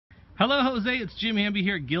Hello, Jose. It's Jim Hamby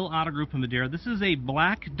here at Gill Auto Group in Madera. This is a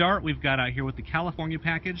black Dart we've got out here with the California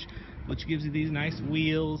package, which gives you these nice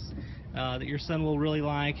wheels that your son will really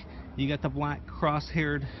like. You got the black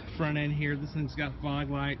cross-haired front end here. This thing's got fog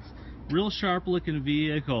lights. Real sharp looking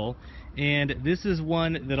vehicle, and this is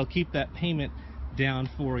one that'll keep that payment down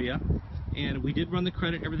for you. And we did run the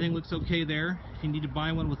credit. Everything looks okay there. If you need to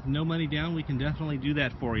buy one with no money down, we can definitely do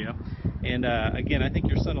that for you. And again, I think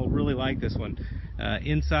your son will really like this one.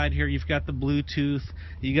 Inside here you've got the Bluetooth,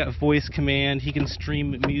 you got voice command, he can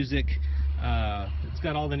stream music, it's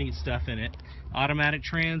got all the neat stuff in it. Automatic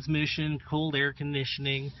transmission, cold air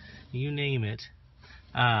conditioning, you name it.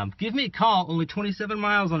 Give me a call, only 27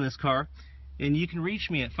 miles on this car, and you can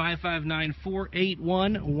reach me at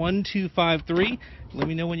 559-481-1253. Let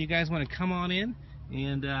me know when you guys want to come on in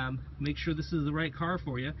and make sure this is the right car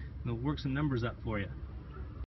for you, and we'll work some numbers up for you.